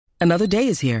Another day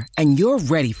is here, and you're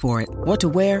ready for it. What to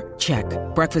wear? Check.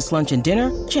 Breakfast, lunch, and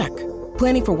dinner? Check.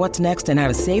 Planning for what's next and how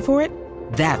to save for it?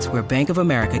 That's where Bank of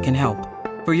America can help.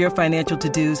 For your financial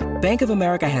to-dos, Bank of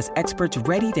America has experts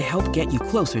ready to help get you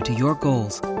closer to your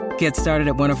goals. Get started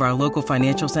at one of our local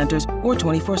financial centers or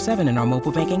 24/7 in our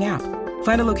mobile banking app.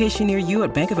 Find a location near you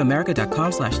at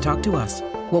bankofamerica.com/talktous.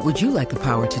 What would you like the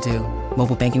power to do?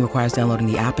 Mobile banking requires downloading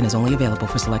the app and is only available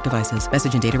for select devices.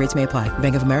 Message and data rates may apply.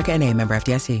 Bank of America N.A., member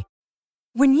FDIC.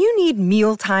 When you need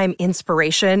mealtime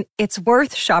inspiration, it's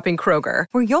worth shopping Kroger,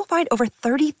 where you'll find over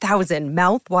 30,000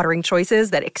 mouth-watering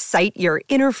choices that excite your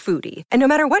inner foodie. And no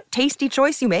matter what tasty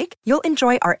choice you make, you'll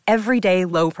enjoy our everyday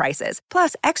low prices,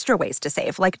 plus extra ways to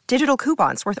save, like digital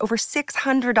coupons worth over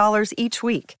 $600 each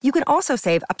week. You can also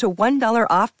save up to $1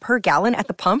 off per gallon at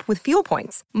the pump with fuel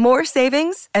points. More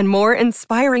savings and more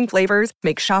inspiring flavors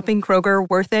make shopping Kroger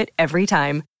worth it every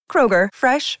time. Kroger,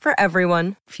 fresh for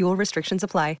everyone. Fuel restrictions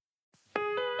apply.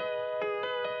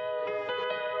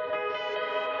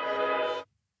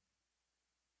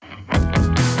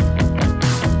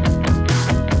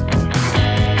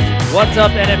 What's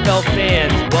up, NFL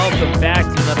fans? Welcome back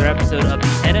to another episode of the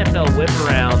NFL Whip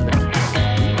Around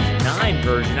Week 9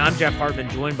 version. I'm Jeff Hartman,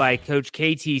 joined by Coach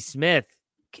KT Smith.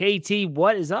 KT,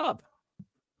 what is up?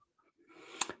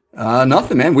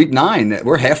 Nothing, man. Week 9.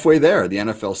 We're halfway there, the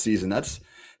NFL season.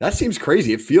 That seems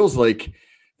crazy. It feels like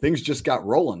things just got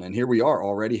rolling, and here we are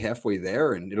already halfway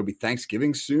there, and it'll be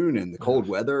Thanksgiving soon and the cold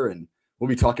weather, and we'll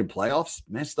be talking playoffs.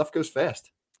 Man, stuff goes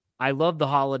fast. I love the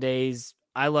holidays.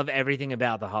 I love everything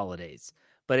about the holidays,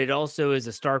 but it also is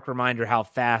a stark reminder how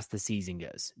fast the season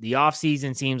goes. The off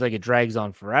season seems like it drags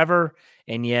on forever,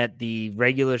 and yet the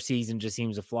regular season just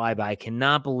seems to fly by. I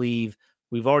cannot believe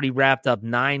we've already wrapped up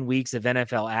 9 weeks of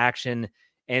NFL action,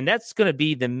 and that's going to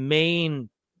be the main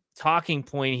talking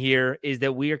point here, is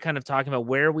that we are kind of talking about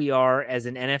where we are as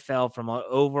an NFL from an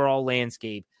overall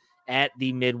landscape at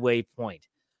the midway point.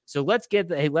 So let's get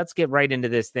right into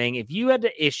this thing. If you had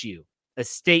to issue a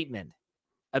statement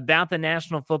about the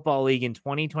National Football League in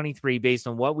 2023 based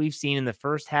on what we've seen in the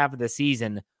first half of the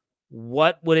season,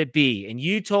 what would it be? And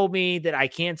you told me that I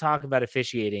can't talk about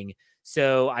officiating,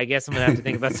 so I guess I'm going to have to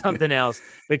think about something else.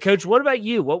 But, Coach, what about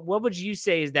you? What would you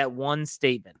say is that one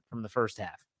statement from the first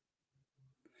half?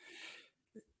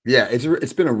 Yeah,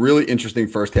 it's been a really interesting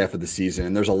first half of the season,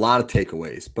 and there's a lot of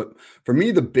takeaways. But for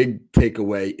me, the big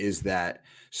takeaway is that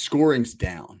scoring's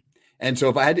down. And so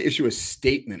if I had to issue a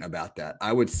statement about that,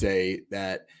 I would say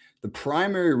that the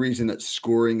primary reason that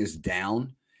scoring is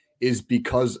down is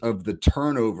because of the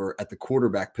turnover at the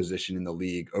quarterback position in the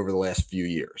league over the last few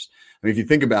years. I mean, if you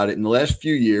think about it, in the last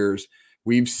few years,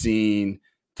 we've seen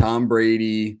Tom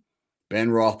Brady, Ben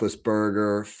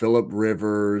Roethlisberger, Phillip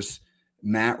Rivers,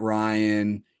 Matt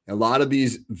Ryan, a lot of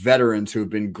these veterans who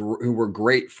were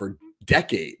great for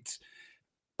decades,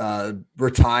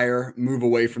 retire, move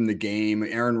away from the game.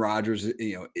 Aaron Rodgers,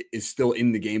 is still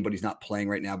in the game, but he's not playing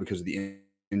right now because of the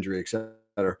injury, et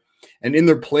cetera. And in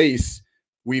their place,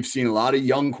 we've seen a lot of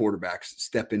young quarterbacks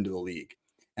step into the league.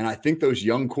 And I think those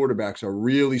young quarterbacks are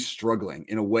really struggling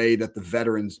in a way that the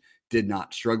veterans did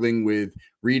not, struggling with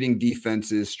reading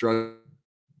defenses, struggling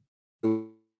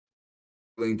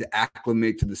to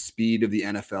acclimate to the speed of the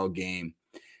NFL game.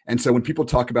 And so when people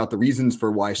talk about the reasons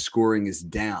for why scoring is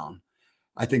down,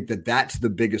 I think that that's the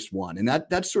biggest one. And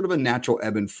that's sort of a natural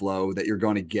ebb and flow that you're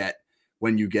going to get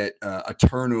when you get a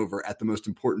turnover at the most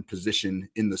important position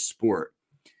in the sport.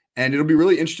 And it'll be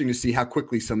really interesting to see how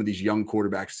quickly some of these young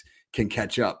quarterbacks can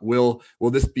catch up. Will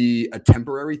this be a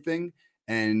temporary thing?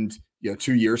 And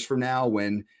 2 years from now,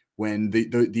 when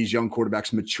these young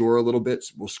quarterbacks mature a little bit,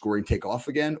 will scoring take off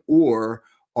again? Or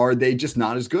are they just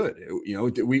not as good?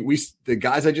 The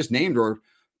guys I just named are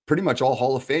pretty much all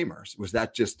Hall of Famers. Was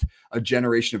that just a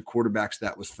generation of quarterbacks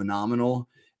that was phenomenal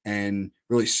and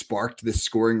really sparked this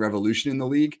scoring revolution in the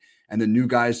league, and the new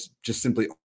guys just simply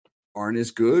aren't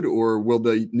as good? Or will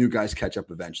the new guys catch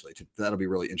up eventually? That'll be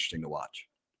really interesting to watch.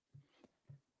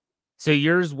 So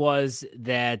yours was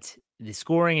that the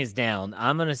scoring is down.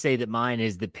 I'm going to say that mine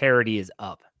is the parity is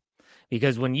up.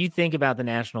 Because when you think about the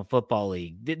National Football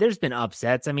League, there's been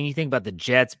upsets. I mean, you think about the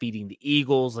Jets beating the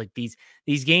Eagles, like these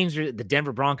games are the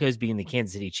Denver Broncos beating the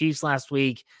Kansas City Chiefs last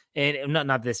week, and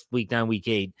not this week 9, week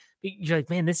 8. But you're like,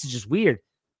 man, this is just weird.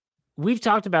 We've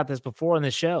talked about this before on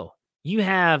the show. You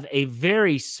have a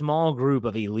very small group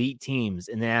of elite teams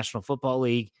in the National Football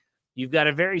League. You've got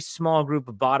a very small group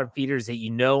of bottom feeders that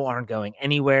aren't going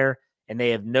anywhere, and they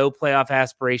have no playoff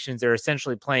aspirations. They're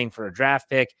essentially playing for a draft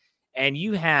pick. And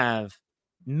you have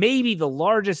maybe the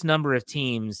largest number of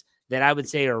teams that I would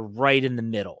say are right in the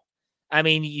middle. I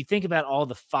mean, you think about all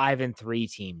the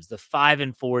 5-3 teams, the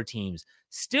 5-4 teams,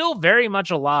 still very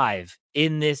much alive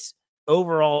in this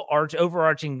overall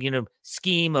overarching,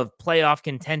 scheme of playoff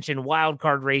contention, wild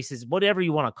card races, whatever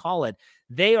you want to call it.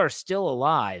 They are still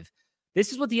alive.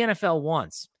 This is what the NFL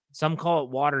wants. Some call it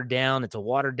watered down. It's a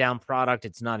watered down product.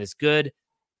 It's not as good,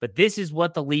 but this is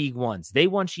what the league wants. They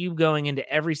want you going into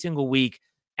every single week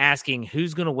asking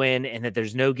who's going to win, and that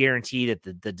there's no guarantee that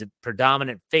the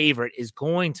predominant favorite is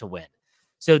going to win.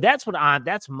 So that's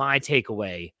my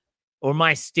takeaway, or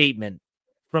my statement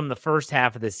from the first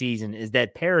half of the season, is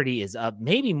that parity is up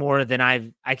maybe more than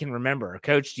I can remember.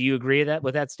 Coach, do you agree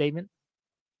with that statement?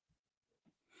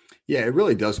 Yeah, it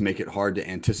really does make it hard to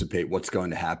anticipate what's going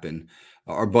to happen.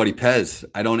 Our buddy Pez,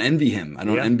 I don't envy him. I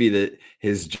don't envy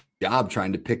his job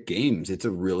trying to pick games. It's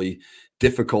a really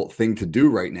difficult thing to do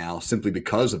right now, simply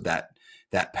because of that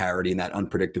parity and that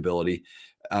unpredictability.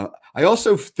 I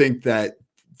also think that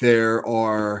there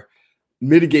are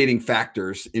mitigating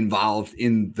factors involved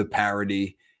in the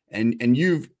parity, and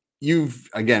you've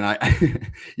again,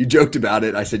 you joked about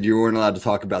it. I said you weren't allowed to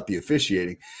talk about the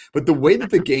officiating, but the way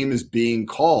that the game is being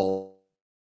called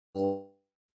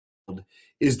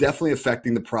is definitely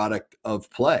affecting the product of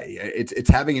play. It's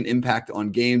having an impact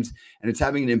on games, and it's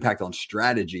having an impact on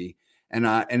strategy.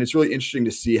 And it's really interesting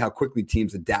to see how quickly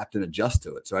teams adapt and adjust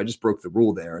to it. So I just broke the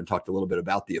rule there and talked a little bit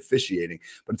about the officiating.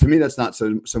 But to me, that's not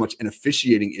so much an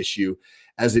officiating issue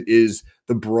as it is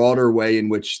the broader way in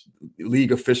which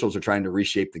league officials are trying to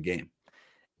reshape the game.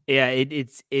 Yeah,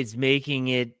 it's making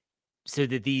it so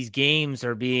that these games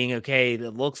are being, okay,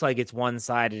 it looks like it's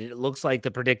one-sided. It looks like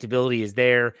the predictability is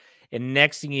there. And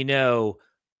next thing you know,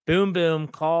 boom, boom,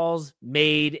 calls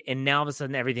made, and now all of a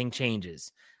sudden everything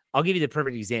changes. I'll give you the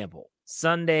perfect example.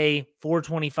 Sunday,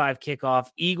 4:25 kickoff,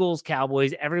 Eagles,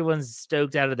 Cowboys. Everyone's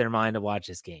stoked out of their mind to watch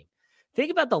this game.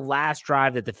 Think about the last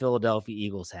drive that the Philadelphia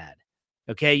Eagles had.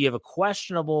 Okay, you have a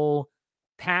questionable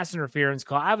pass interference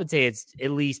call. I would say it's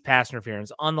at least pass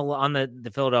interference on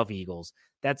the Philadelphia Eagles.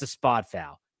 That's a spot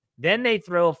foul. Then they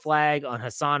throw a flag on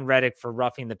Hassan Reddick for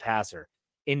roughing the passer.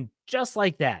 And just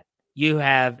like that, you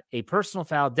have a personal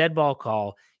foul, dead ball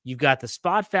call. You've got the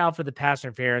spot foul for the pass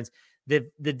interference.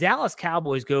 The Dallas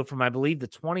Cowboys go from, I believe, the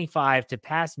 25 to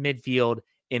past midfield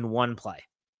in one play.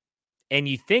 And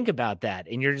you think about that,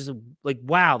 and you're just like,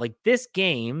 wow, like this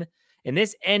game and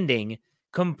this ending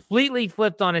completely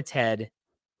flipped on its head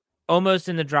almost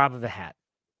in the drop of a hat.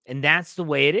 And that's the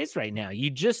way it is right now. You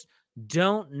just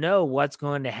don't know what's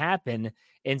going to happen.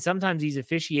 And sometimes these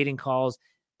officiating calls,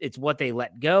 it's what they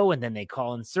let go, and then they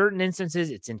call in certain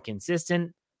instances. It's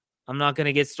inconsistent. I'm not going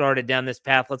to get started down this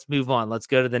path. Let's move on. Let's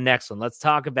go to the next one. Let's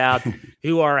talk about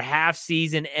who our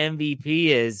half-season MVP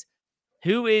is.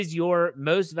 Who is your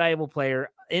most valuable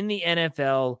player in the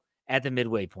NFL at the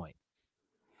midway point?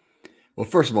 Well,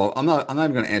 first of all, I'm not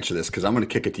even going to answer this because I'm going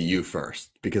to kick it to you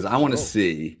first, because I want to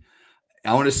see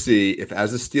if,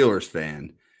 as a Steelers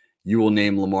fan, you will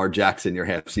name Lamar Jackson your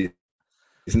half-season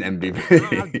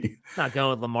MVP. I'm not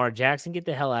going with Lamar Jackson. Get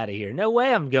the hell out of here. No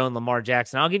way I'm going Lamar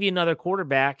Jackson. I'll give you another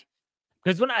quarterback.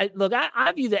 Because when I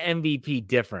view the MVP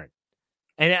different.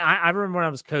 And I remember when I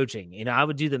was coaching, I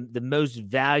would do the most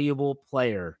valuable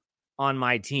player on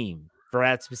my team for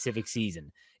that specific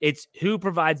season. It's who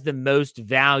provides the most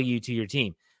value to your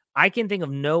team. I can think of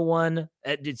no one.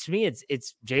 To me,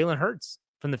 it's Jalen Hurts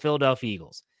from the Philadelphia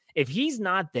Eagles. If he's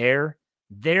not there,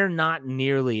 they're not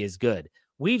nearly as good.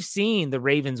 We've seen the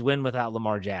Ravens win without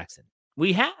Lamar Jackson.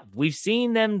 We have. We've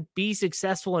seen them be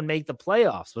successful and make the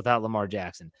playoffs without Lamar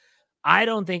Jackson. I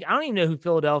don't even know who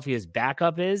Philadelphia's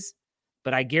backup is,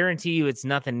 but I guarantee you it's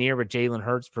nothing near what Jalen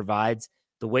Hurts provides.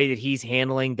 The way that he's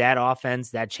handling that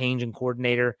offense, that change in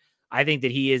coordinator, I think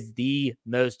that he is the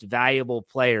most valuable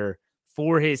player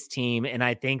for his team. And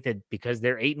I think that because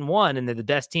they're 8-1 and they're the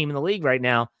best team in the league right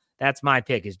now, that's my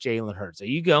pick, is Jalen Hurts. Are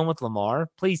you going with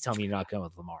Lamar? Please tell me you're not going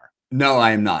with Lamar. No,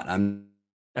 I am not. I'm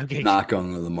not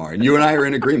going with Lamar. And you and I are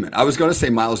in agreement. I was going to say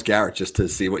Myles Garrett just to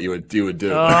see what you would do.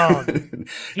 Oh, I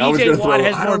was going to throw.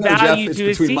 I don't know, Jeff. It's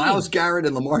between Myles Garrett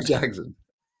and Lamar Jackson.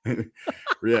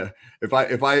 Yeah, if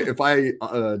I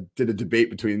did a debate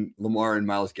between Lamar and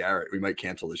Myles Garrett, we might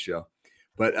cancel the show.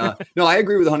 But no, I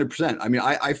agree with 100%. I mean,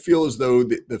 I feel as though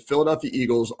the Philadelphia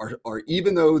Eagles are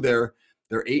even though they're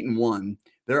 8-1,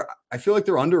 I feel like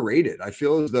they're underrated. I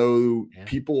feel as though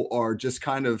people are just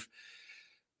kind of,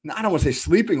 I don't want to say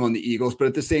sleeping on the Eagles, but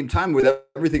at the same time, with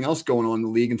everything else going on in the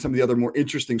league and some of the other more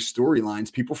interesting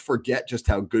storylines, people forget just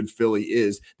how good Philly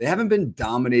is. They haven't been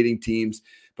dominating teams,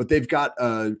 but they've got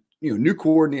new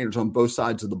coordinators on both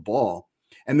sides of the ball.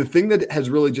 And the thing that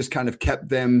has really just kind of kept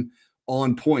them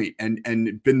on point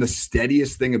and been the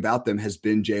steadiest thing about them has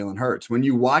been Jalen Hurts. When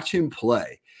you watch him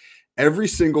play every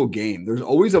single game, there's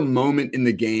always a moment in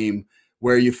the game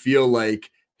where you feel like,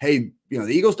 hey, the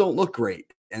Eagles don't look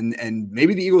great. And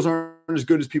maybe the Eagles aren't as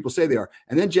good as people say they are.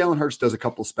 And then Jalen Hurts does a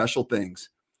couple special things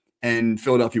and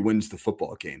Philadelphia wins the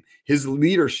football game. His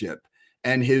leadership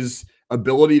and his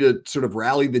ability to sort of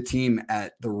rally the team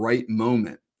at the right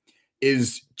moment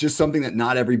is just something that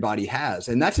not everybody has.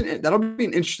 And that'll be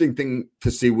an interesting thing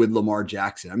to see with Lamar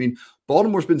Jackson. I mean,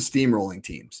 Baltimore's been steamrolling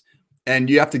teams, and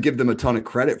you have to give them a ton of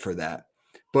credit for that.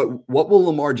 But what will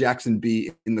Lamar Jackson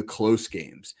be in the close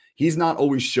games? He's not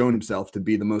always shown himself to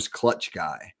be the most clutch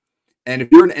guy. And if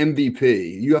you're an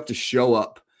MVP, you have to show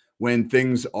up when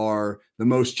things are the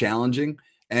most challenging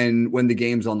and when the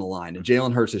game's on the line. And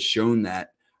Jalen Hurts has shown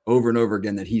that over and over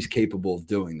again that he's capable of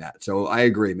doing that. So I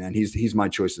agree, man. He's my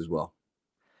choice as well.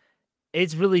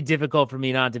 It's really difficult for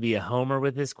me not to be a homer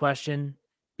with this question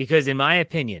because, in my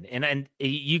opinion, and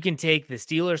you can take the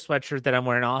Steelers sweatshirt that I'm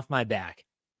wearing off my back,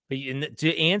 but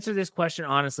to answer this question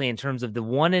honestly, in terms of the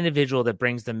one individual that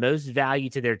brings the most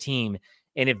value to their team,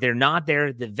 and if they're not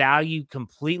there, the value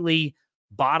completely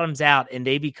bottoms out and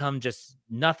they become just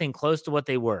nothing close to what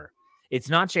they were. It's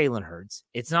not Jalen Hurts.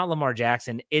 It's not Lamar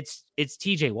Jackson. It's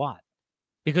TJ Watt.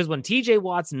 Because when TJ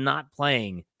Watt's not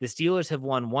playing, the Steelers have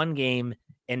won one game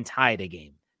and tied a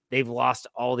game. They've lost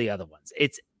all the other ones.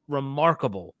 It's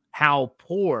remarkable how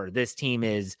poor this team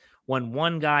is when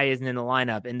one guy isn't in the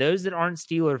lineup. And those that aren't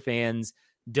Steeler fans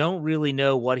don't really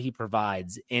know what he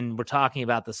provides. And we're talking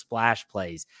about the splash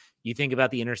plays. You think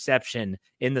about the interception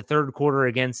in the third quarter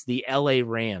against the LA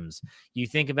Rams. You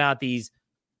think about these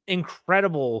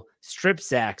incredible strip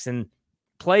sacks and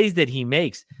plays that he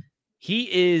makes.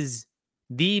 He is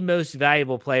the most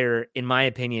valuable player, in my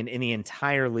opinion, in the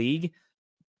entire league,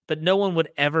 but no one would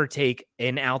ever take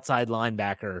an outside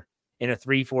linebacker in a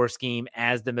 3-4 scheme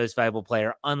as the most valuable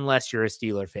player unless you're a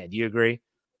Steeler fan. Do you agree?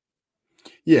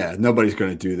 Yeah, nobody's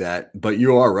going to do that, but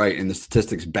you are right, and the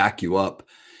statistics back you up.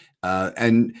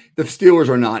 And the Steelers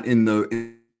are not in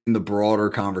the broader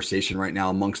conversation right now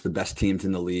amongst the best teams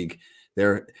in the league.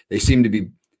 They seem to be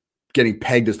getting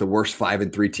pegged as the worst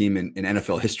 5-3 team in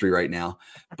NFL history right now.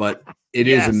 But it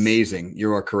is amazing.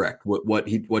 You are correct. What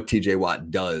TJ Watt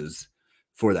does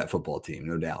for that football team,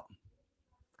 no doubt.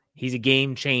 He's a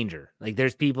game changer. Like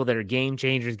there's people that are game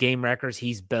changers, game wreckers.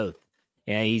 He's both.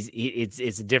 Yeah,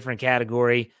 it's a different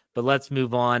category. But let's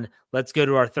move on. Let's go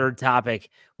to our third topic.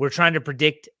 We're trying to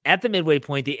predict at the midway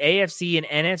point the AFC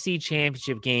and NFC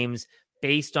championship games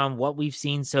based on what we've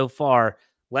seen so far.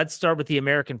 Let's start with the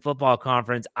American Football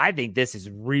Conference. I think this is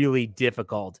really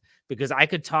difficult because I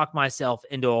could talk myself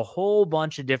into a whole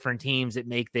bunch of different teams that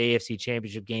make the AFC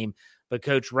championship game. But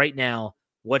Coach, right now,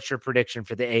 what's your prediction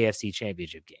for the AFC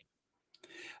championship game?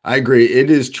 I agree.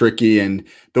 It is tricky. And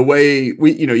the way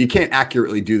you can't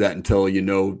accurately do that until you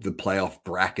know the playoff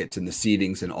brackets and the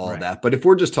seedings and all that. But if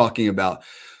we're just talking about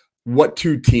what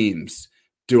two teams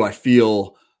do I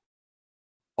feel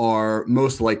are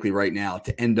most likely right now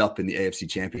to end up in the AFC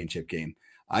championship game,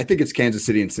 I think it's Kansas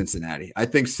City and Cincinnati. I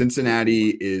think Cincinnati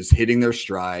is hitting their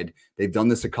stride. They've done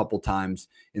this a couple times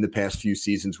in the past few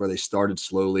seasons where they started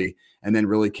slowly and then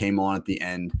really came on at the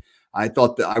end. I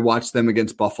thought that I watched them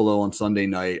against Buffalo on Sunday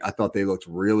night. I thought they looked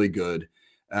really good.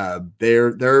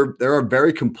 They're a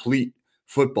very complete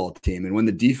football team. And when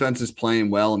the defense is playing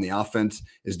well and the offense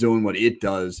is doing what it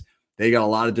does, they got a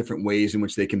lot of different ways in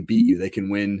which they can beat you. They can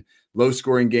win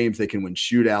low-scoring games. They can win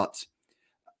shootouts.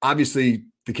 Obviously,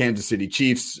 the Kansas City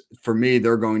Chiefs, for me,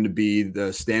 they're going to be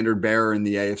the standard bearer in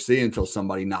the AFC until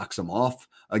somebody knocks them off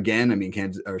again. I mean,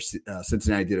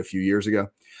 Cincinnati did a few years ago.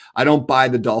 I don't buy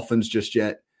the Dolphins just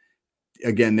yet.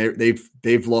 Again,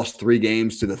 they've lost 3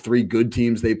 games to the 3 good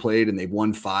teams they played, and they've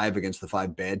won 5 against the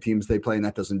 5 bad teams they play, and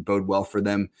that doesn't bode well for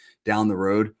them down the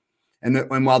road. And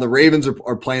while the Ravens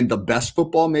are playing the best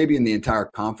football maybe in the entire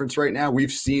conference right now,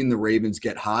 we've seen the Ravens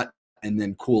get hot and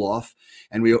then cool off,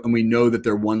 and we know that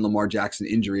they're one Lamar Jackson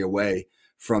injury away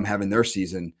from having their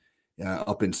season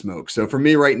up in smoke. So for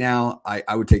me right now,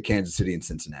 I would take Kansas City and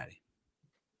Cincinnati.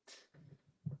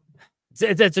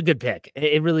 That's a good pick.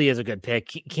 It really is a good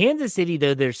pick. Kansas City,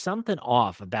 though, there's something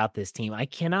off about this team. I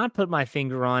cannot put my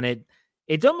finger on it.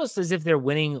 It's almost as if they're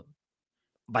winning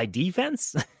by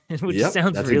defense, which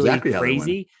sounds really exactly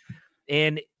crazy.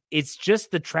 And it's just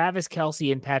the Travis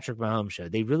Kelce and Patrick Mahomes show.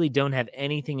 They really don't have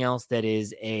anything else that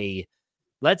is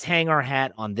let's hang our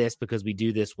hat on this because we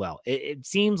do this well. It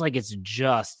seems like it's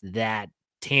just that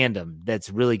tandem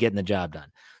that's really getting the job done.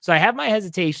 So I have my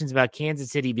hesitations about Kansas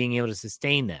City being able to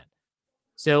sustain that.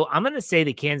 So I'm going to say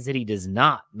that Kansas City does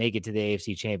not make it to the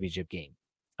AFC Championship game.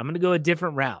 I'm going to go a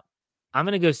different route. I'm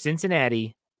going to go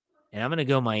Cincinnati, and I'm going to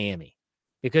go Miami.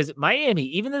 Because Miami,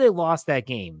 even though they lost that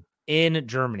game in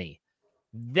Germany,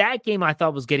 that game I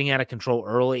thought was getting out of control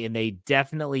early, and they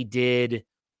definitely did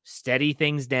steady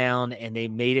things down, and they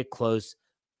made it close.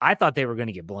 I thought they were going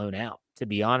to get blown out, to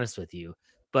be honest with you.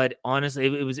 But honestly,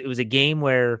 it was a game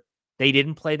where they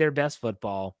didn't play their best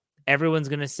football. Everyone's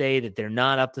going to say that they're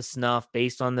not up to snuff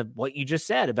based on what you just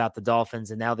said about the Dolphins,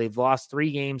 and now they've lost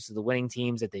 3 games to the winning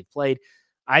teams that they've played.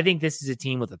 I think this is a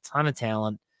team with a ton of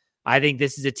talent. I think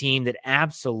this is a team that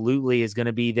absolutely is going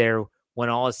to be there when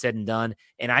all is said and done.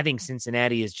 And I think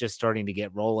Cincinnati is just starting to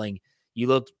get rolling. You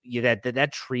look that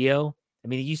trio. I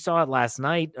mean, you saw it last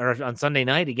night or on Sunday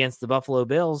night against the Buffalo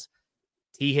Bills.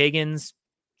 T. Higgins,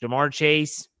 Jamar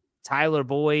Chase, Tyler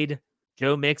Boyd,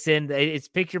 Joe Mixon. It's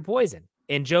pick your poison.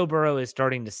 And Joe Burrow is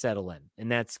starting to settle in,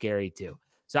 and that's scary too.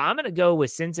 So I'm going to go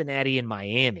with Cincinnati and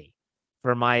Miami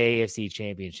for my AFC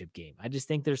championship game. I just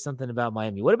think there's something about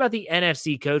Miami. What about the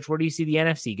NFC, Coach? Where do you see the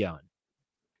NFC going?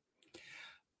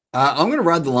 I'm going to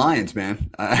ride the Lions, man.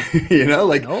 Okay.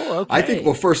 I think,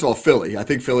 well, first of all, Philly. I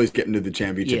think Philly's getting to the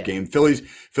championship game. Philly's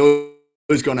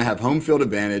going to have home field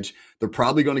advantage. They're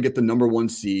probably going to get the number 1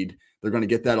 seed. They're going to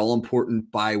get that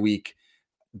all-important bye week.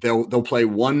 They'll play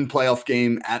one playoff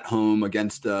game at home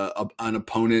against an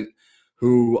opponent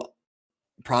who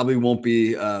probably won't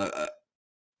be a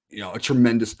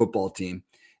tremendous football team,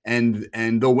 and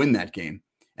they'll win that game,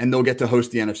 and they'll get to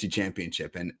host the NFC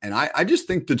Championship. And I just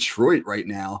think Detroit right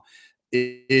now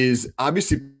is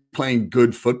obviously playing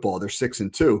good football. They're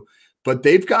 6-2, but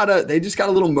they just got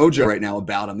a little mojo right now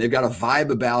about them. They've got a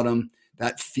vibe about them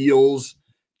that feels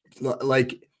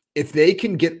like if they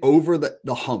can get over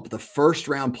the hump, the first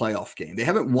round playoff game. They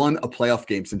haven't won a playoff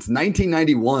game since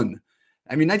 1991.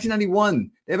 I mean,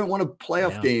 1991, they haven't won a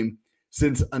playoff game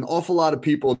since an awful lot of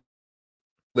people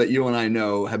that you and I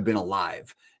know have been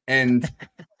alive. And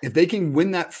if they can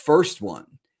win that first one,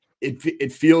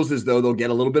 it feels as though they'll get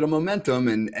a little bit of momentum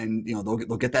and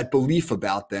they'll get that belief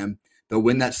about them. They'll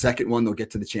win that second one. They'll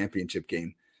get to the championship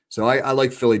game. So I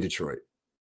like Philly, Detroit.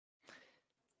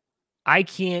 I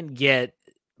can't get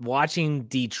watching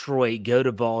Detroit go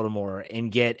to Baltimore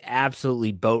and get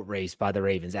absolutely boat raced by the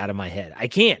Ravens out of my head. I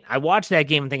can't. I watched that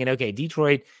game and thinking, okay,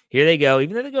 Detroit, here they go.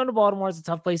 Even though they're going to Baltimore, it's a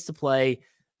tough place to play.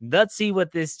 Let's see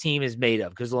what this team is made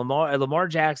of, because Lamar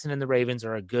Jackson and the Ravens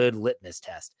are a good litmus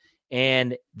test,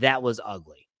 and that was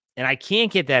ugly. And I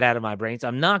can't get that out of my brain, so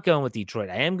I'm not going with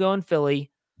Detroit. I am going Philly,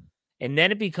 and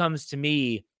then it becomes, to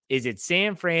me, is it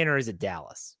San Fran or is it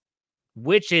Dallas?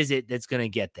 Which is it that's going to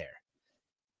get there?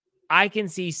 I can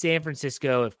see San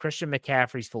Francisco, if Christian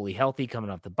McCaffrey's fully healthy coming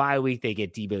off the bye week, they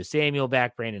get Deebo Samuel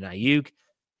back, Brandon Ayuk.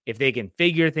 If they can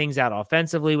figure things out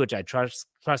offensively, which I trust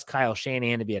Kyle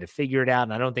Shanahan to be able to figure it out,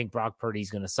 and I don't think Brock Purdy's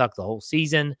going to suck the whole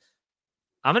season,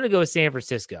 I'm going to go with San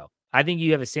Francisco. I think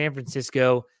you have a San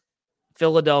Francisco,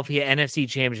 Philadelphia NFC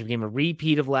Championship game, a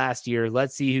repeat of last year.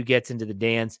 Let's see who gets into the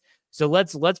dance. So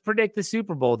let's predict the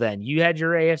Super Bowl then. You had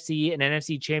your AFC and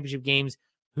NFC Championship games.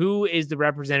 Who is the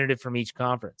representative from each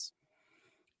conference?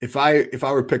 If I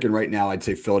were picking right now, I'd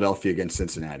say Philadelphia against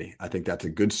Cincinnati. I think that's a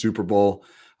good Super Bowl.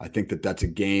 I think that's a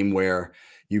game where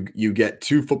you get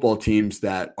 2 football teams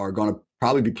that are going to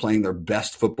probably be playing their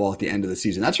best football at the end of the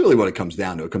season. That's really what it comes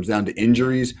down to. It comes down to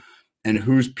injuries and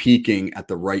who's peaking at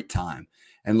the right time.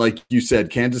 And like you said,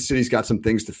 Kansas City's got some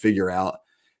things to figure out.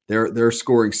 They're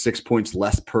scoring 6 points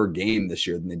less per game this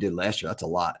year than they did last year. That's a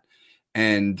lot.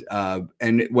 And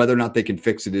whether or not they can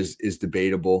fix it is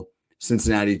debatable.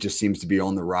 Cincinnati just seems to be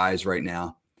on the rise right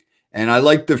now. And I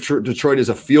like Detroit as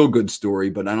a feel-good story,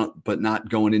 but not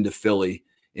going into Philly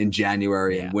in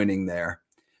January and winning there.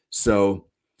 So,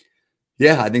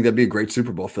 yeah, I think that'd be a great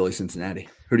Super Bowl, Philly, Cincinnati.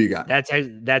 Who do you got?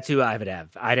 That's who I would have.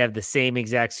 I'd have the same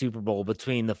exact Super Bowl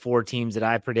between the 4 teams that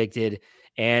I predicted.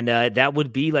 And that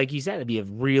would be, like you said, it'd be a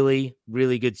really,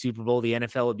 really good Super Bowl. The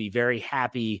NFL would be very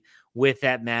happy with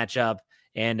that matchup.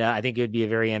 And I think it would be a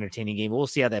very entertaining game. We'll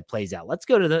see how that plays out. Let's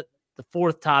go to the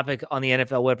 4th topic on the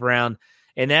NFL Whip Around.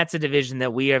 And that's a division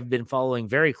that we have been following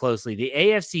very closely. The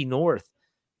AFC North.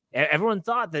 Everyone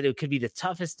thought that it could be the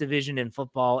toughest division in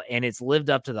football, and it's lived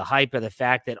up to the hype of the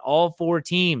fact that all 4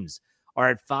 teams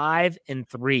are at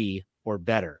 5-3 or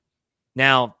better.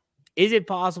 Now, is it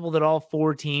possible that all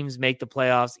 4 teams make the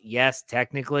playoffs? Yes,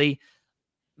 technically.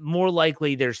 More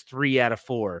likely there's 3 out of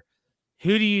 4.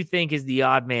 Who do you think is the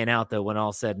odd man out, though, when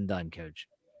all's said and done, Coach?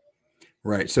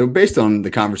 Right. So based on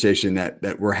the conversation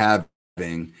that we're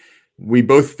having, we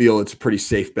both feel it's a pretty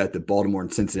safe bet that Baltimore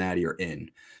and Cincinnati are in.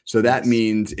 So that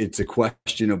means it's a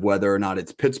question of whether or not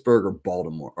it's Pittsburgh or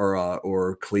Baltimore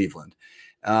or Cleveland.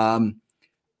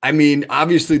 I mean,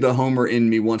 obviously the homer in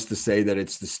me wants to say that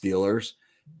it's the Steelers.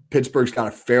 Pittsburgh's got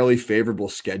a fairly favorable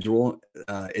schedule.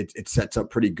 It sets up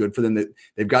pretty good for them.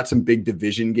 They've got some big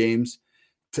division games.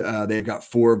 They've got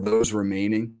 4 of those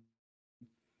remaining.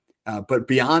 But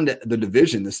beyond the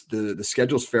division, the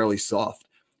schedule's fairly soft.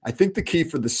 I think the key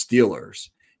for the Steelers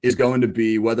is going to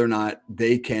be whether or not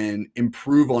they can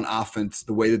improve on offense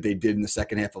the way that they did in the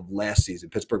second half of last season.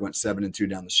 Pittsburgh went 7-2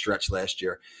 down the stretch last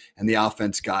year, and the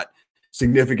offense got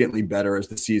significantly better as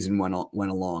the season went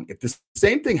along. If the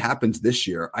same thing happens this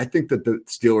year, I think that the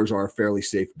Steelers are a fairly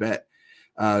safe bet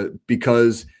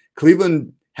because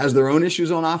Cleveland has their own issues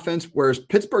on offense, whereas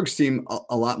Pittsburgh seem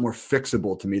a lot more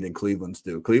fixable to me than Cleveland's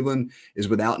do. Cleveland is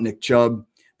without Nick Chubb.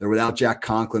 They're without Jack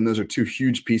Conklin. Those are 2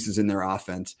 huge pieces in their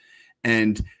offense.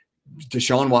 And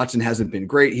Deshaun Watson hasn't been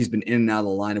great. He's been in and out of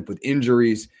the lineup with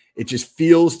injuries. It just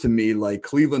feels to me like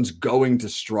Cleveland's going to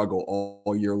struggle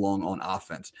all year long on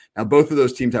offense. Now, both of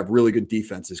those teams have really good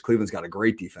defenses. Cleveland's got a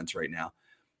great defense right now,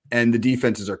 and the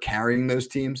defenses are carrying those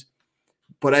teams.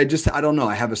 But I don't know.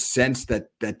 I have a sense that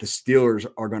the Steelers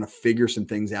are going to figure some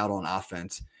things out on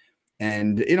offense,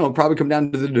 and it'll probably come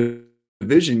down to the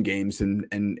division games.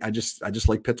 And I just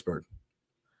like Pittsburgh.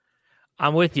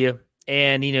 I'm with you.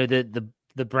 And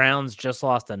the Browns just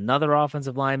lost another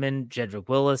offensive lineman. Jedrick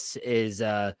Willis is,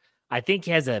 I think,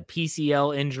 has a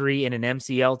PCL injury and an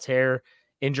MCL tear,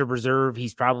 injured reserve.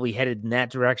 He's probably headed in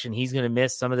that direction. He's going to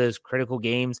miss some of those critical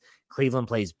games. Cleveland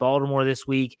plays Baltimore this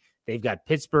week. They've got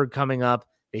Pittsburgh coming up.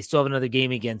 They still have another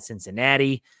game against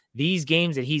Cincinnati. These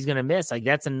games that he's going to miss, like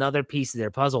that's another piece of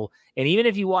their puzzle. And even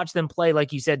if you watch them play,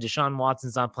 like you said, Deshaun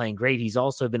Watson's not playing great. He's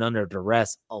also been under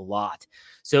duress a lot.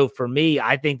 So for me,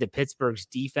 I think that Pittsburgh's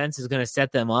defense is going to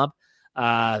set them up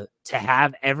to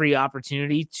have every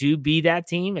opportunity to be that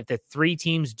team. If the 3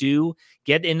 teams do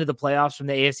get into the playoffs from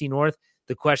the AFC North,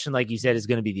 the question, like you said, is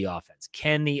going to be the offense.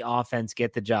 Can the offense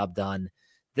get the job done?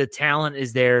 The talent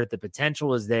is there. The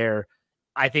potential is there.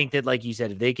 I think that, like you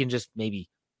said, if they can just maybe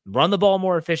run the ball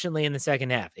more efficiently in the second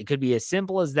half, it could be as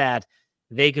simple as that.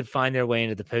 They could find their way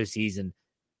into the postseason.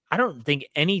 I don't think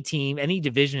any team, any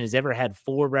division has ever had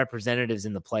 4 representatives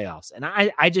in the playoffs. And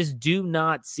I just do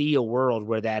not see a world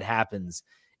where that happens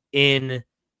in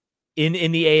the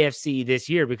AFC this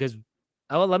year because,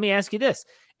 let me ask you this.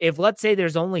 If let's say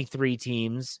there's only 3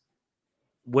 teams,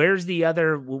 where's the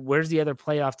other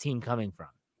playoff team coming from?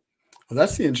 Well,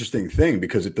 that's the interesting thing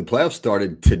because if the playoffs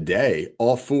started today,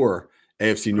 all 4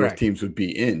 AFC North teams would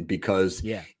be in because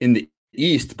in the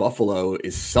East, Buffalo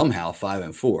is somehow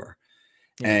 5-4.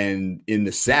 Yeah. And in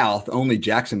the South, only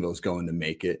Jacksonville is going to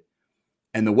make it.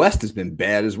 And the West has been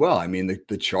bad as well. I mean,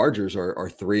 the Chargers are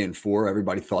 3-4.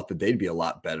 Everybody thought that they'd be a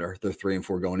lot better. They're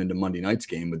 3-4 going into Monday night's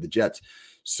game with the Jets.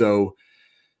 So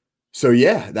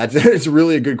yeah, it's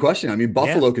really a good question. I mean,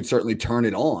 Buffalo could certainly turn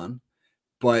it on,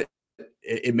 but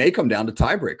it may come down to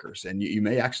tiebreakers, and you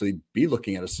may actually be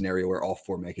looking at a scenario where all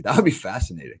 4 make it. That would be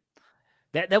fascinating.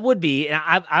 That would be.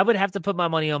 I would have to put my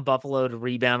money on Buffalo to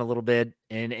rebound a little bit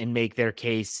and make their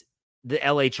case. The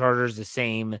LA Chargers the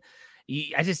same.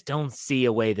 I just don't see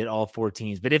a way that all 4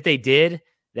 teams. But if they did,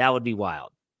 that would be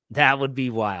wild. That would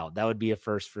be wild. That would be a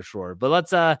first for sure. But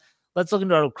let's look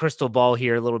into our crystal ball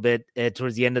here a little bit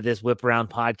towards the end of this Whip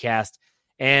Around podcast.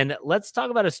 And let's talk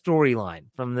about a storyline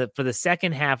for the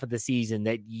second half of the season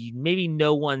that maybe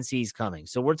no one sees coming.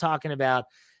 So we're talking about,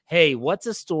 hey, what's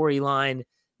a storyline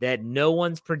that no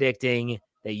one's predicting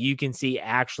that you can see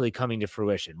actually coming to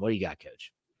fruition? What do you got,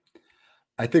 Coach?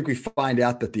 I think we find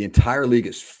out that the entire league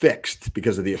is fixed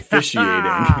because of the officiating.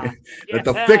 That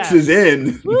the fix is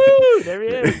in. Woo, there he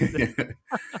is.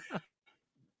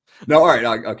 No, all right.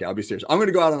 Okay, I'll be serious. I'm going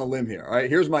to go out on a limb here. All right,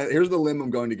 here's the limb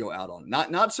I'm going to go out on.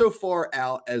 Not so far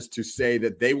out as to say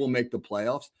that they will make the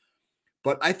playoffs,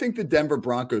 but I think the Denver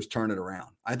Broncos turn it around.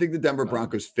 I think the Denver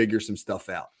Broncos figure some stuff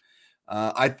out.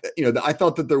 I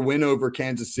thought that their win over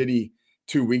Kansas City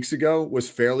 2 weeks ago was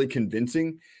fairly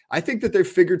convincing. I think that they've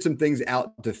figured some things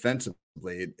out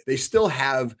defensively. They still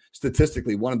have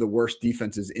statistically one of the worst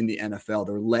defenses in the NFL.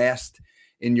 They're last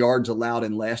in yards allowed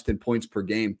and last in points per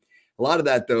game. A lot of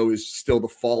that, though, is still the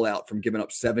fallout from giving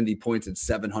up 70 points and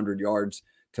 700 yards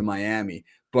to Miami.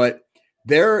 But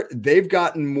they've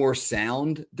gotten more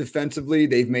sound defensively.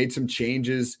 They've made some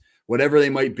changes, whatever they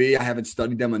might be. I haven't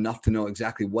studied them enough to know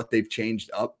exactly what they've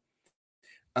changed up.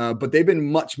 But they've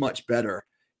been much, much better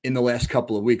in the last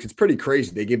couple of weeks. It's pretty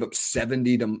crazy. They gave up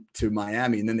 70 to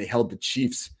Miami, and then they held the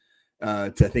Chiefs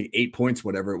to, I think, 8 points,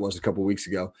 whatever it was, a couple of weeks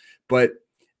ago. But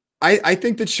I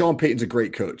think that Sean Payton's a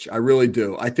great coach. I really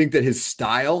do. I think that his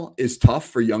style is tough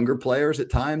for younger players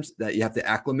at times, that you have to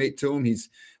acclimate to him. He's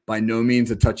by no means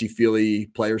a touchy-feely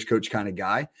players coach kind of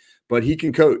guy, but he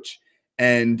can coach.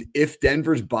 And if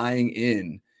Denver's buying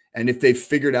in, and if they've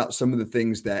figured out some of the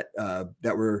things that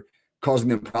were causing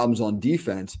them problems on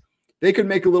defense, they could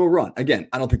make a little run. Again,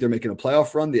 I don't think they're making a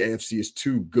playoff run. The AFC is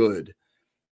too good.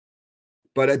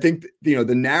 But I think, the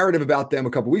narrative about them a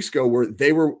couple weeks ago were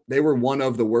they were one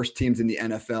of the worst teams in the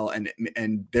NFL,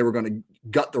 and they were going to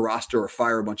gut the roster or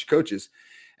fire a bunch of coaches.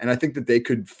 And I think that they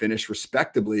could finish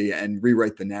respectably and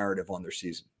rewrite the narrative on their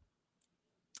season.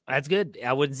 That's good.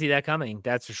 I wouldn't see that coming.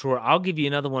 That's for sure. I'll give you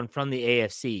another one from the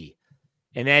AFC.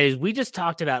 And that is, we just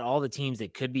talked about all the teams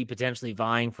that could be potentially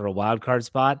vying for a wild card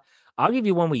spot. I'll give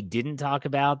you one we didn't talk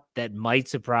about that might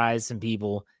surprise some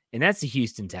people, and that's the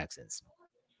Houston Texans.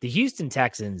 The Houston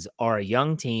Texans are a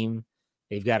young team.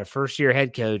 They've got a first-year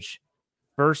head coach,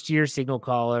 first-year signal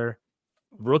caller,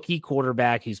 rookie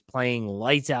quarterback who's playing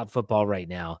lights-out football right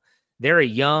now. They're a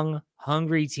young,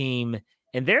 hungry team,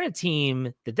 and they're a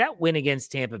team that win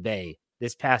against Tampa Bay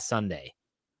this past Sunday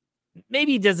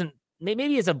maybe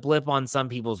it's a blip on some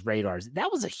people's radars.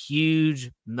 That was a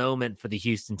huge moment for the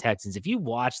Houston Texans. If you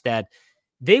watch that,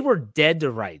 they were dead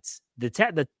to rights. The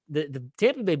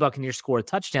Tampa Bay Buccaneers score a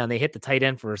touchdown. They hit the tight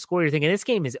end for a score. You're thinking this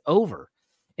game is over.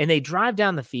 And they drive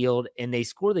down the field and they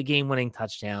score the game-winning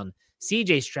touchdown.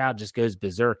 CJ Stroud just goes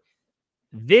berserk.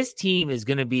 This team is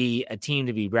going to be a team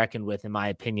to be reckoned with, in my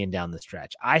opinion, down the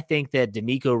stretch. I think that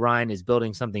DeMeco Ryan is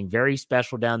building something very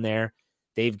special down there.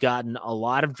 They've gotten a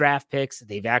lot of draft picks.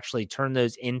 They've actually turned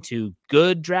those into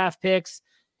good draft picks.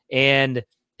 And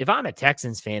if I'm a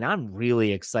Texans fan, I'm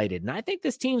really excited. And I think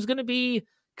this team's going to be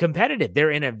competitive.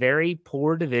 They're in a very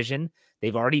poor division.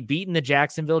 They've already beaten the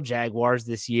Jacksonville Jaguars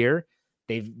this year.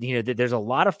 There's a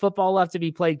lot of football left to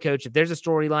be played, Coach. If there's a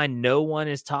storyline no one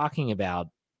is talking about,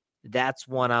 that's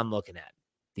one I'm looking at.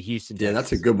 The Houston Texans. Yeah,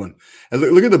 that's a good one. And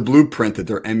look at the blueprint that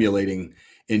they're emulating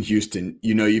in Houston.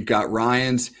 You've got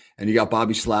Ryans and you got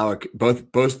Bobby Slowik,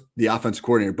 both the offensive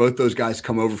coordinator. Both those guys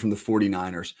come over from the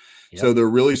 49ers. Yep. So they're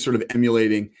really sort of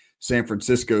emulating San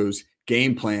Francisco's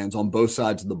game plans on both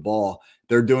sides of the ball.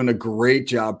 They're doing a great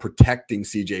job protecting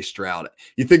CJ Stroud.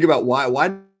 You think about why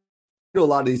do a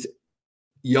lot of these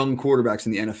young quarterbacks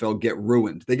in the NFL get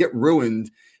ruined? They get ruined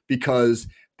because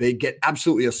they get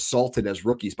absolutely assaulted as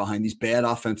rookies behind these bad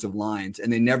offensive lines,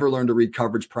 and they never learn to read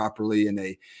coverage properly, and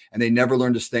they never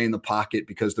learn to stay in the pocket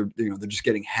because they're just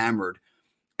getting hammered.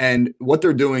 And what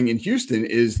they're doing in Houston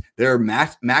is they're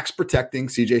max protecting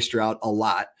CJ Stroud a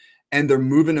lot, and they're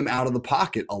moving him out of the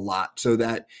pocket a lot so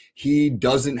that he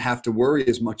doesn't have to worry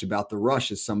as much about the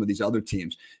rush as some of these other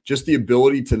teams. Just the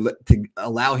ability to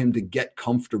allow him to get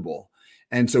comfortable,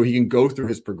 and so he can go through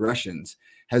his progressions,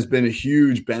 has been a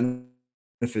huge benefit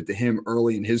to him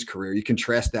early in his career. You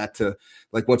contrast that to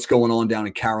like what's going on down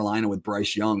in Carolina with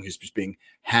Bryce Young, who's just being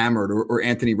hammered, or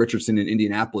Anthony Richardson in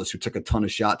Indianapolis, who took a ton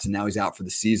of shots and now he's out for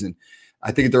the season.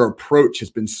 I think their approach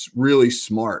has been really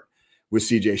smart with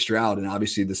CJ Stroud, and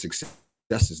obviously the success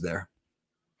is there.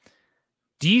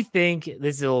 Do you think,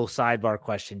 this is a little sidebar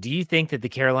question, do you think that the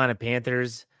Carolina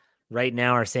Panthers right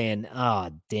now are saying,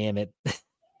 oh, damn it,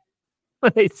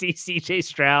 when they see CJ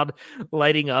Stroud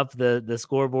lighting up the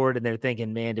scoreboard and they're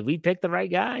thinking, man, did we pick the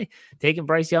right guy? Taking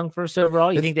Bryce Young first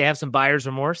overall? You think they have some buyer's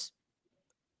remorse?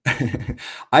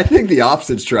 I think the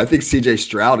opposite's true. I think CJ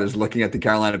Stroud is looking at the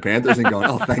Carolina Panthers and going,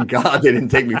 oh, thank God they didn't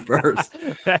take me first.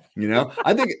 I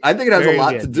think it has a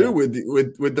lot to do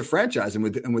with the franchise and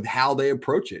with how they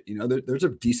approach it. There's a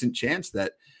decent chance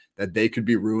that they could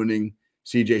be ruining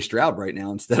CJ Stroud right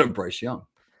now instead of Bryce Young.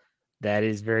 That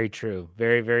is very true.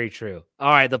 Very, very true.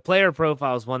 All right. The player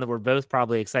profile is one that we're both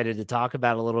probably excited to talk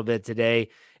about a little bit today.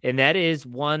 And that is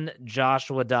one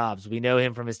Joshua Dobbs. We know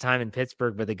him from his time in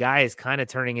Pittsburgh, but the guy is kind of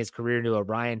turning his career into a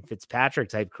Ryan Fitzpatrick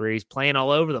type career. He's playing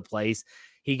all over the place.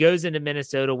 He goes into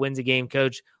Minnesota, wins a game.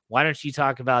 Coach, why don't you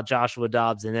talk about Joshua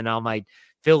Dobbs? And then I might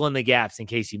fill in the gaps in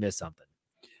case you miss something.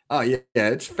 Oh yeah,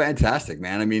 it's fantastic,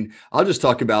 man. I mean, I'll just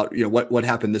talk about what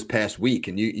happened this past week,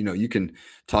 and you can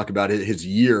talk about his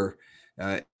year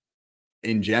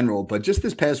in general, but just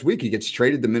this past week, he gets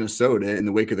traded to Minnesota in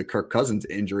the wake of the Kirk Cousins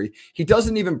injury. He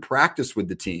doesn't even practice with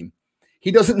the team. He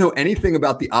doesn't know anything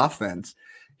about the offense.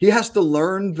 He has to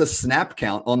learn the snap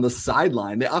count on the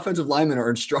sideline. The offensive linemen are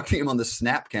instructing him on the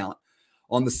snap count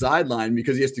on the sideline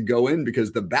because he has to go in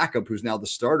because the backup, who's now the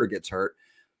starter, gets hurt.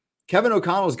 Kevin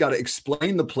O'Connell's got to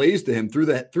explain the plays to him through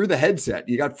the headset.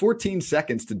 You got 14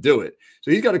 seconds to do it. So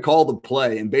he's got to call the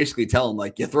play and basically tell him,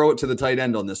 like, you throw it to the tight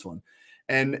end on this one.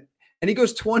 And he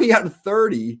goes 20 out of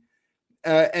 30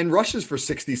 and rushes for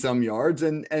 60 some yards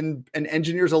and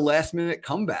engineers a last minute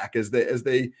comeback as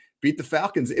they beat the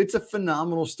Falcons. It's a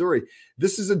phenomenal story.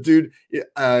 This is a dude.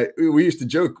 We used to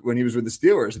joke when he was with the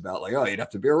Steelers about like, oh, you'd have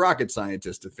to be a rocket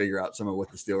scientist to figure out some of what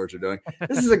the Steelers are doing.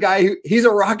 This is a guy he's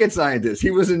a rocket scientist.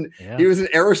 He was an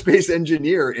aerospace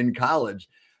engineer in college.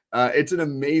 It's an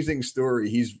amazing story.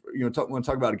 He's, want to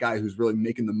talk about a guy who's really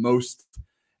making the most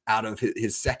out of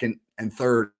his second and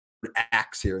third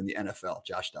acts here in the NFL,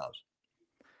 Josh Dobbs.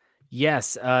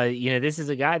 Yes. This is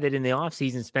a guy that in the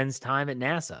offseason spends time at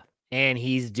NASA, and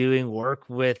he's doing work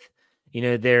with,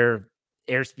 their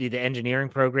airspeed, the engineering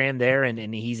program there.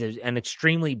 And he's an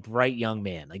extremely bright young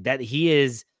man like that. He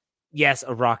is, yes,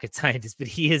 a rocket scientist, but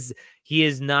he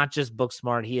is not just book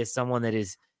smart. He is someone that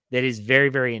is very,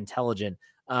 very intelligent.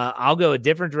 I'll go a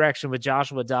different direction with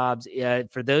Joshua Dobbs.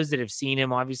 For those that have seen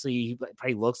him, obviously he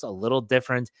probably looks a little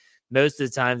different. Most of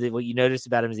the time, what you notice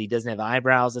about him is he doesn't have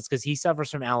eyebrows. That's because he suffers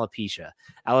from alopecia.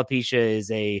 Alopecia is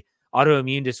a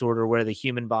autoimmune disorder where the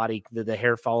human body, the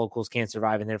hair follicles can't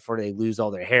survive, and therefore they lose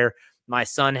all their hair. My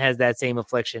son has that same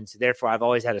affliction, so therefore I've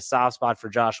always had a soft spot for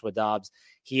Joshua Dobbs.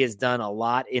 He has done a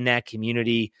lot in that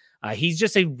community. He's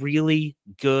just a really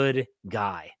good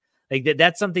guy. Like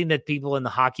that's something that people in the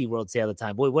hockey world say all the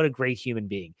time. Boy, what a great human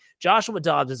being. Joshua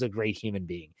Dobbs is a great human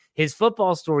being. His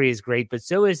football story is great, but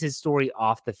so is his story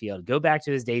off the field. Go back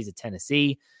to his days at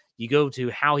Tennessee. You go to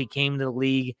how he came to the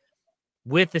league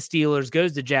with the Steelers,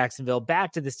 goes to Jacksonville,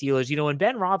 back to the Steelers. When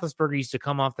Ben Roethlisberger used to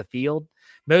come off the field,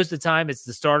 most of the time it's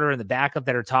the starter and the backup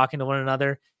that are talking to one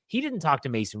another. He didn't talk to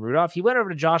Mason Rudolph. He went over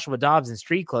to Joshua Dobbs in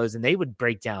street clothes, and they would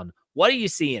break down, what are you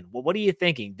seeing? Well, what are you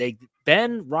thinking?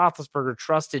 Ben Roethlisberger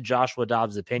trusted Joshua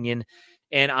Dobbs' opinion,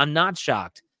 and I'm not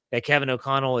shocked that Kevin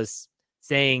O'Connell is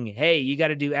saying, hey, you got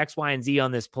to do X, Y, and Z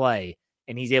on this play,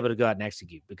 and he's able to go out and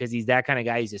execute because he's that kind of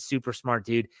guy. He's a super smart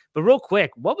dude. But real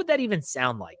quick, what would that even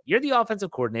sound like? You're the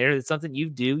offensive coordinator. That's something you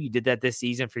do. You did that this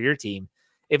season for your team.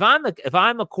 If I'm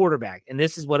a quarterback, and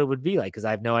this is what it would be like, because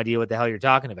I have no idea what the hell you're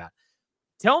talking about,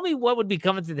 tell me what would be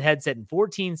coming through the headset in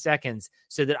 14 seconds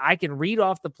so that I can read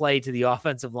off the play to the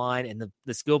offensive line and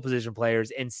the skill position players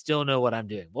and still know what I'm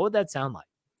doing. What would that sound like?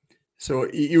 So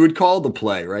you would call the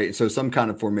play, right? So some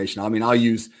kind of formation. I mean, I'll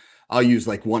use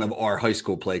like one of our high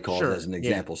school play calls as an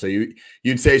example. Yeah. So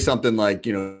you'd say something like,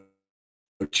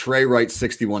 Trey Wright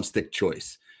 61 stick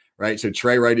choice, right? So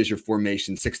Trey Wright is your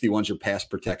formation, 61 is your pass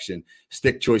protection,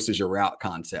 stick choice is your route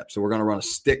concept. So we're going to run a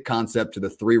stick concept to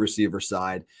the 3 receiver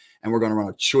side, and we're going to run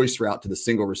a choice route to the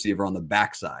single receiver on the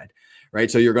backside, right?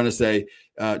 So you're going to say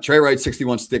Trey Wright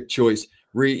 61 stick choice,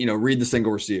 read the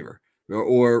single receiver.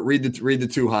 Or read the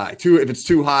too high. If it's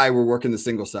too high, we're working the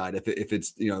single side. If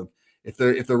it's if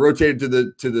they're rotated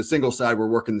to the single side, we're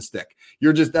working the stick.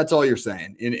 That's all you're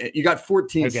saying. And you got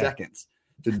 14 seconds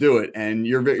to do it, and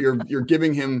you're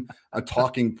giving him a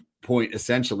talking point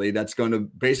essentially that's going to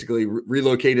basically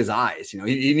relocate his eyes.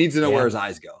 He needs to know where his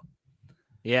eyes go.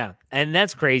 Yeah, and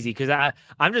that's crazy because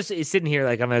I'm just sitting here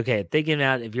like I'm okay thinking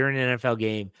about if you're in an NFL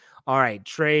game. All right,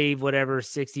 Trey, whatever,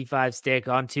 65 stick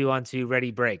on two,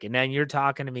 ready, break. And then you're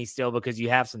talking to me still because you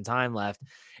have some time left.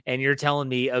 And you're telling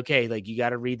me, okay, like you got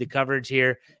to read the coverage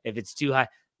here. If it's too high,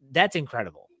 that's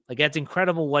incredible. Like that's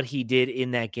incredible what he did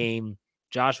in that game.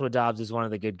 Joshua Dobbs is one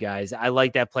of the good guys. I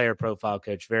like that player profile,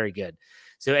 Coach. Very good.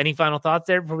 So any final thoughts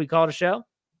there before we call it a show?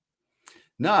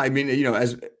 No, I mean,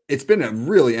 as it's been a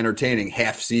really entertaining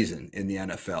half season in the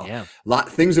NFL. Yeah.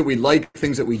 Things that we like,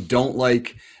 things that we don't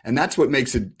like, and that's what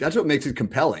makes it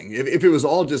compelling. If it was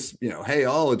all just, hey,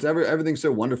 everything's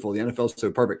so wonderful, the NFL's so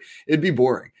perfect, it'd be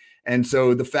boring. And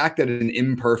so the fact that it's an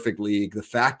imperfect league, the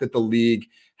fact that the league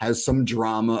has some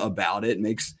drama about it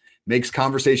makes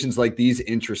conversations like these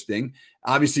interesting.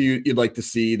 Obviously, you'd like to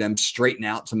see them straighten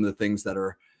out some of the things that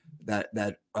are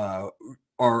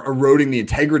eroding the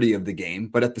integrity of the game.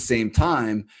 But at the same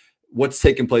time, what's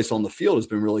taken place on the field has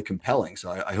been really compelling.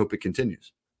 So I hope it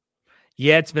continues.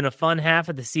 Yeah, it's been a fun half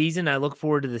of the season. I look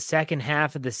forward to the second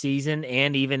half of the season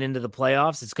and even into the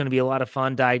playoffs. It's going to be a lot of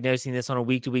fun diagnosing this on a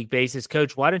week-to-week basis.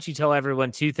 Coach, why don't you tell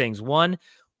everyone 2 things? 1,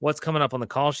 what's coming up on the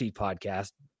Call Sheet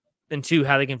podcast, and 2,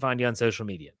 how they can find you on social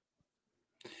media.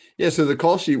 Yeah, so the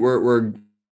Call Sheet, we're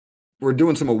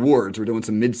doing some awards. We're doing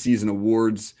some mid-season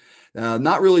awards.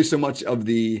 Not really so much of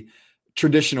the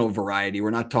traditional variety. We're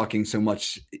not talking so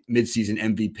much mid-season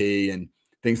MVP and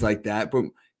things like that, but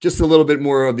just a little bit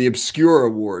more of the obscure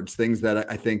awards, things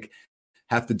that I think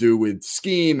have to do with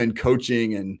scheme and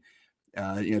coaching and,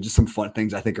 just some fun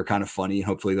things I think are kind of funny.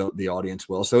 Hopefully the audience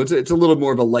will. So it's a little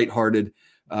more of a lighthearted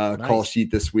nice. Call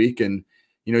sheet this week. And,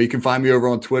 you can find me over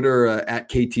on Twitter at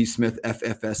KT Smith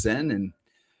FFSN. And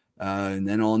And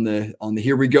then on the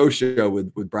Here We Go show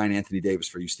with Brian Anthony Davis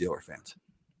for you Steeler fans.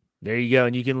 There you go.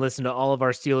 And you can listen to all of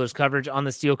our Steelers coverage on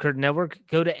the Steel Curtain Network.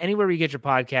 Go to anywhere you get your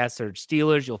podcast, search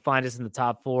Steelers. You'll find us in the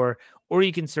top 4, or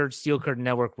you can search Steel Curtain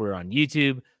Network. We're on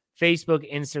YouTube,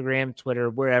 Facebook, Instagram,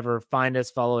 Twitter, wherever. Find us,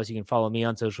 follow us. You can follow me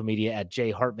on social media at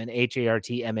jhartman,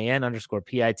 HARTMAN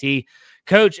 _PIT.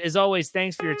 Coach, as always,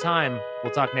 thanks for your time.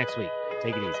 We'll talk next week.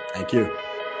 Take it easy. Thank you.